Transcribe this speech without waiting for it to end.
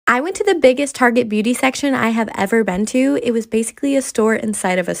I went to the biggest Target beauty section I have ever been to. It was basically a store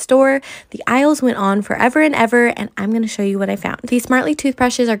inside of a store. The aisles went on forever and ever, and I'm going to show you what I found. These Smartly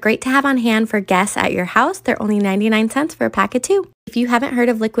toothbrushes are great to have on hand for guests at your house. They're only 99 cents for a pack of 2. If you haven't heard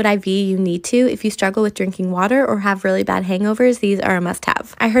of Liquid IV, you need to. If you struggle with drinking water or have really bad hangovers, these are a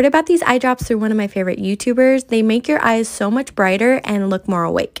must-have. I heard about these eye drops through one of my favorite YouTubers. They make your eyes so much brighter and look more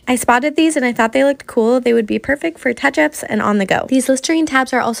awake. I spotted these and I thought they looked cool. They would be perfect for touch-ups and on the go. These Listerine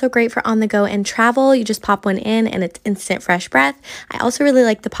tabs are also great for on the go and travel. You just pop one in and it's instant fresh breath. I also really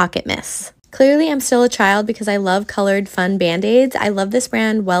like the pocket mists. Clearly, I'm still a child because I love colored, fun Band-Aids. I love this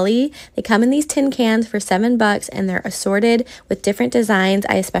brand, Welly. They come in these tin cans for $7 and they're assorted with different designs.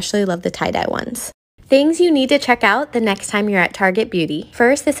 I especially love the tie-dye ones. Things you need to check out the next time you're at Target Beauty.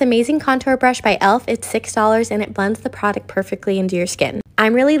 First, this amazing contour brush by e.l.f. It's $6 and it blends the product perfectly into your skin.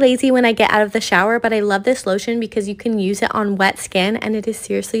 I'm really lazy when I get out of the shower, but I love this lotion because you can use it on wet skin and it is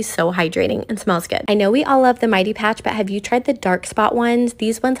seriously so hydrating and smells good. I know we all love the Mighty Patch, but have you tried the dark spot ones?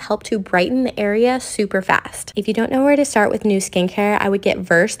 These ones help to brighten the area super fast. If you don't know where to start with new skincare, I would get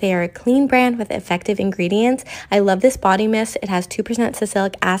Verse. They are a clean brand with effective ingredients. I love this body mist. It has 2%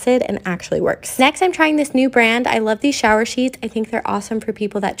 salicylic acid and actually works. Next, I'm trying this new brand. I love these shower sheets. I think they're awesome for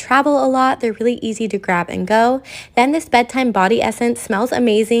people that travel a lot. They're really easy to grab and go. Then this bedtime body essence smells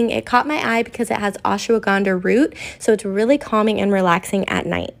amazing. It caught my eye because it has ashwagandha root, so it's really calming and relaxing at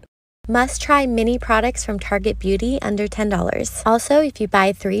night. Must try mini products from Target Beauty under $10. Also, if you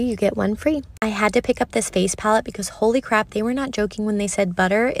buy 3, you get 1 free. I had to pick up this face palette because holy crap, they were not joking when they said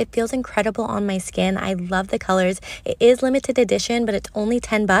butter. It feels incredible on my skin. I love the colors. It is limited edition, but it's only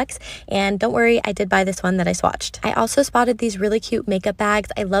 $10. And don't worry, I did buy this one that I swatched. I also spotted these really cute makeup bags.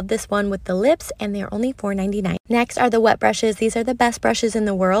 I love this one with the lips and they're only $4.99. Next are the wet brushes. These are the best brushes in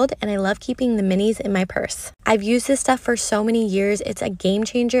the world and I love keeping the minis in my purse. I've used this stuff for so many years. It's a game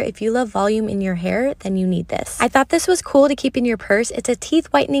changer. If you love volume in your hair, then you need this. I thought this was cool to keep in your purse. It's a teeth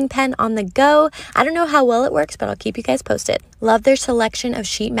whitening pen on the go. I don't know how well it works, but I'll keep you guys posted. Love their selection of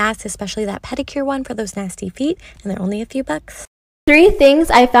sheet masks, especially that pedicure one for those nasty feet, and they're only a few bucks. 3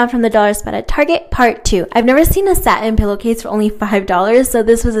 things I found from the dollar spot at Target Part 2. I've never seen a satin pillowcase for only $5, so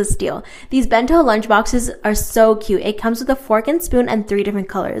this was a steal. These bento lunch boxes are so cute. It comes with a fork and spoon and 3 different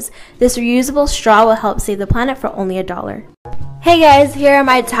colors. This reusable straw will help save the planet for only $1. Hey guys, here are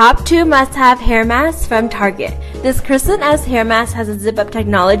my top 2 must-have hair masks from Target. This Kristen S hair mask has a zip-up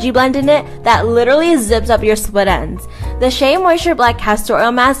technology blend in it that literally zips up your split ends. The Shea Moisture Black Castor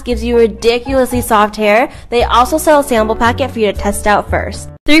Oil Mask gives you ridiculously soft hair. They also sell a sample packet for you to test out first.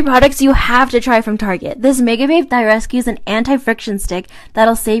 3 products you have to try from Target. This Mega Babe Thigh Rescue is an anti-friction stick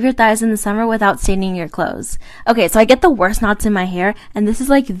that'll save your thighs in the summer without staining your clothes. Okay, so I get the worst knots in my hair, and this is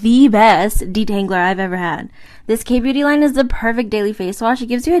like the best detangler I've ever had. This K-Beauty line is the perfect daily face wash. It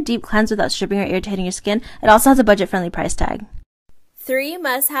gives you a deep cleanse without stripping or irritating your skin. It also has a budget-friendly price tag. 3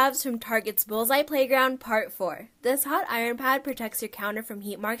 must-haves from Target's Bullseye Playground Part 4. This hot iron pad protects your counter from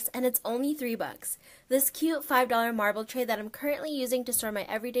heat marks and it's only $3. This cute $5 marble tray that I'm currently using to store my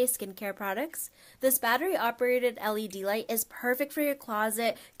everyday skincare products. This battery-operated LED light is perfect for your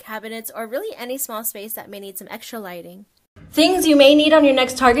closet, cabinets, or really any small space that may need some extra lighting. Things you may need on your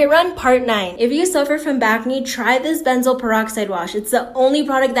next Target run, Part 9. If you suffer from back knee, try this benzoyl peroxide wash. It's the only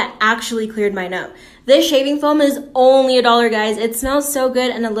product that actually cleared my note. This shaving foam is only $1, guys. It smells so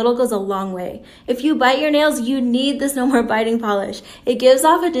good and a little goes a long way. If you bite your nails, you need this No More Biting polish. It gives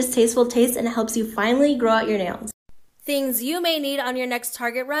off a distasteful taste and it helps you finally grow out your nails. Things you may need on your next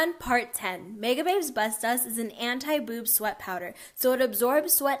Target run, Part 10. Mega Babe's Bust Dust is an anti-boob sweat powder, so it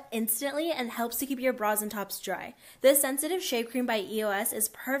absorbs sweat instantly and helps to keep your bras and tops dry. This sensitive shave cream by EOS is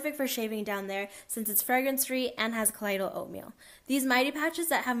perfect for shaving down there since it's fragrance-free and has colloidal oatmeal. These Mighty Patches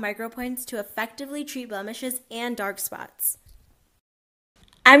that have micropoints to effectively treat blemishes and dark spots.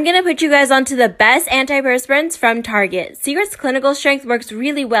 I'm going to put you guys onto the best antiperspirants from Target. Secret's Clinical Strength works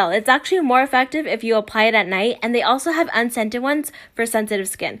really well. It's actually more effective if you apply it at night, and they also have unscented ones for sensitive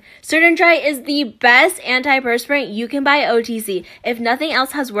skin. Certain Dry is the best antiperspirant you can buy OTC. If nothing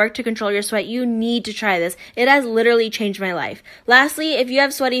else has worked to control your sweat, you need to try this. It has literally changed my life. Lastly, if you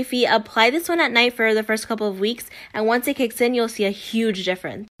have sweaty feet, apply this one at night for the first couple of weeks, and once it kicks in, you'll see a huge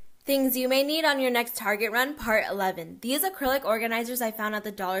difference. Things you may need on your next Target run, Part 11. These acrylic organizers I found at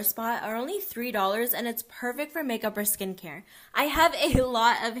the dollar spot are only $3 and it's perfect for makeup or skincare. I have a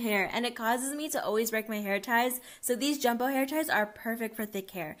lot of hair and it causes me to always break my hair ties, so these jumbo hair ties are perfect for thick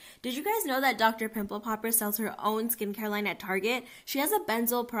hair. Did you guys know that Dr. Pimple Popper sells her own skincare line at Target? She has a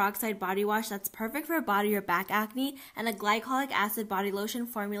benzoyl peroxide body wash that's perfect for body or back acne and a glycolic acid body lotion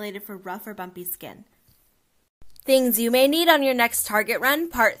formulated for rough or bumpy skin. Things you may need on your next Target run,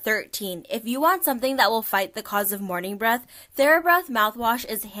 Part 13. If you want something that will fight the cause of morning breath, TheraBreath mouthwash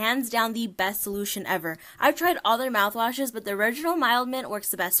is hands down the best solution ever. I've tried all their mouthwashes, but the original Mild Mint works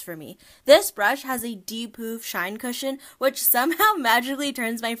the best for me. This brush has a deep poof shine cushion, which somehow magically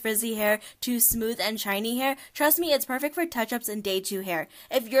turns my frizzy hair to smooth and shiny hair. Trust me, it's perfect for touch-ups and day 2 hair.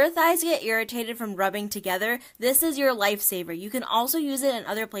 If your thighs get irritated from rubbing together, this is your lifesaver. You can also use it in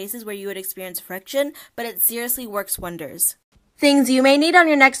other places where you would experience friction, but it seriously works wonders. Things you may need on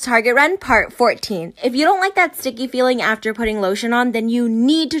your next Target run, Part 14. If you don't like that sticky feeling after putting lotion on, then you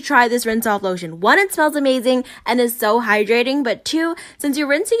need to try this Rinse Off lotion. 1, it smells amazing and is so hydrating, but 2, since you're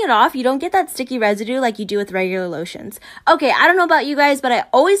rinsing it off, you don't get that sticky residue like you do with regular lotions. Okay, I don't know about you guys, but I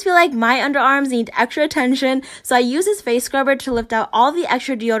always feel like my underarms need extra attention, so I use this face scrubber to lift out all the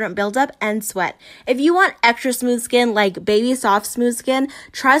extra deodorant buildup and sweat. If you want extra smooth skin, like baby soft smooth skin,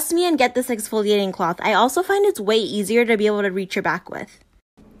 trust me and get this exfoliating cloth. I also find it's way easier to be able to reach your back with.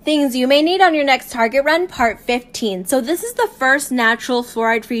 Things you may need on your next Target run, Part 15. So this is the first natural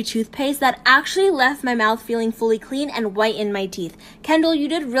fluoride-free toothpaste that actually left my mouth feeling fully clean and white in my teeth. Kendall, you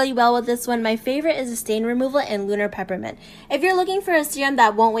did really well with this one. My favorite is the stain removal in Lunar Peppermint. If you're looking for a serum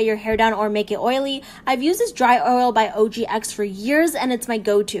that won't weigh your hair down or make it oily, I've used this dry oil by OGX for years and it's my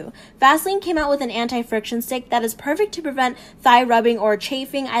go-to. Vaseline came out with an anti-friction stick that is perfect to prevent thigh rubbing or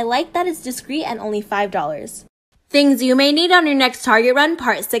chafing. I like that it's discreet and only $5. Things you may need on your next Target run,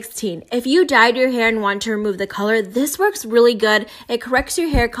 Part 16. If you dyed your hair and want to remove the color, this works really good. It corrects your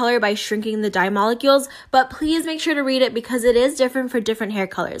hair color by shrinking the dye molecules, but please make sure to read it because it is different for different hair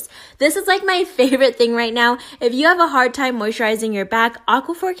colors. This is like my favorite thing right now. If you have a hard time moisturizing your back,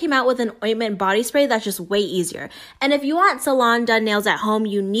 Aquaphor came out with an ointment body spray that's just way easier. And if you want salon done nails at home,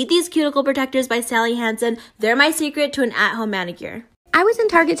 you need these cuticle protectors by Sally Hansen. They're my secret to an at-home manicure. I was in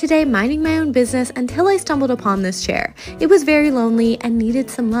Target today minding my own business until I stumbled upon this chair. It was very lonely and needed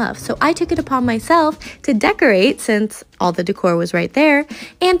some love, so I took it upon myself to decorate since all the decor was right there,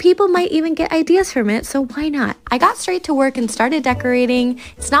 and people might even get ideas from it, so why not? I got straight to work and started decorating.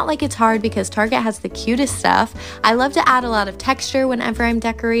 It's not like it's hard because Target has the cutest stuff. I love to add a lot of texture whenever I'm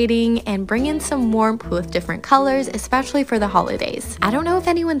decorating and bring in some warmth with different colors, especially for the holidays. I don't know if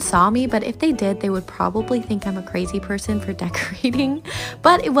anyone saw me, but if they did, they would probably think I'm a crazy person for decorating.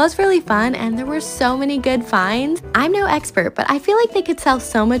 But it was really fun and there were so many good finds. I'm no expert, but I feel like they could sell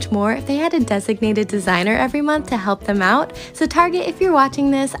so much more if they had a designated designer every month to help them out. So Target, if you're watching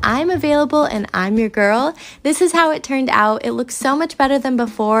this, I'm available and I'm your girl. This is how it turned out. It looks so much better than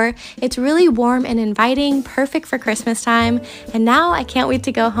before. It's really warm and inviting, perfect for Christmas time. And now I can't wait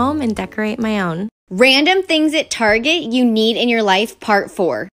to go home and decorate my own. Random things at Target you need in your life, Part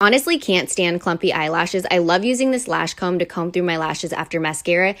 4. Honestly, can't stand clumpy eyelashes. I love using this lash comb to comb through my lashes after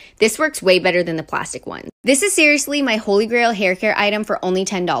mascara. This works way better than the plastic ones. This is seriously my holy grail hair care item for only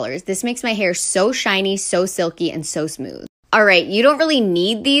 $10. This makes my hair so shiny, so silky, and so smooth. Alright, you don't really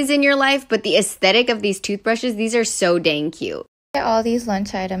need these in your life, but the aesthetic of these toothbrushes, these are so dang cute. All these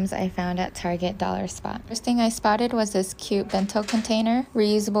lunch items I found at Target Dollar Spot. First thing I spotted was this cute bento container.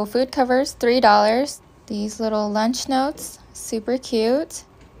 Reusable food covers, $3. These little lunch notes, super cute.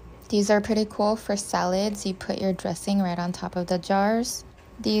 These are pretty cool for salads. You put your dressing right on top of the jars.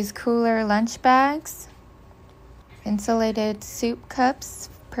 These cooler lunch bags. Insulated soup cups,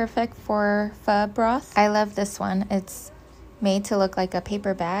 perfect for pho broth. I love this one. It's made to look like a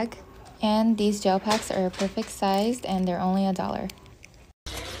paper bag. And these gel packs are perfect sized and they're only $1.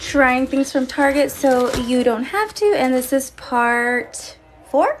 Trying things from Target so you don't have to, and this is part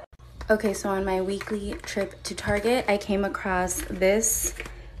 4. Okay, so on my weekly trip to Target, I came across this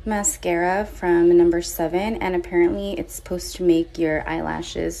mascara from number 7, and apparently it's supposed to make your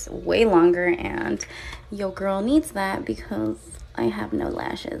eyelashes way longer, and your girl needs that because I have no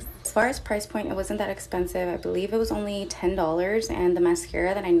lashes. As far as price point, it wasn't that expensive. I believe it was only $10, and the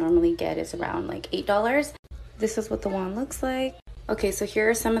mascara that I normally get is around like $8. This is what the wand looks like. Okay, so here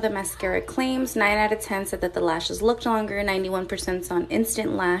are some of the mascara claims. 9 out of 10 said that the lashes looked longer, 91% saw an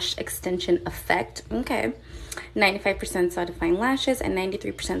instant lash extension effect. Okay. 95% saw defined lashes, and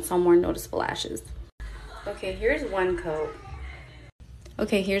 93% saw more noticeable lashes. Okay, here's one coat.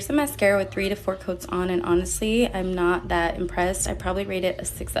 Okay, here's the mascara with 3 to 4 coats on, and honestly, I'm not that impressed. I probably rate it a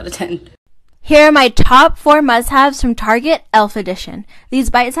 6 out of 10. Here are my top 4 must-haves from Target Elf Edition. These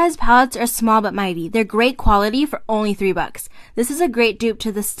bite-sized palettes are small but mighty. They're great quality for only $3. This is a great dupe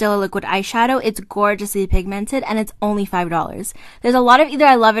to the Still Liquid eyeshadow. It's gorgeously pigmented and it's only $5. There's a lot of either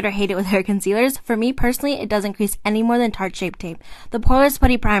I love it or hate it with hair concealers. For me personally, it doesn't crease any more than Tarte Shape Tape. The Poreless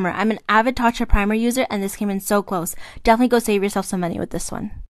Putty Primer. I'm an avid Tatcha primer user and this came in so close. Definitely go save yourself some money with this one.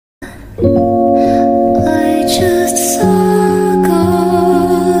 I just saw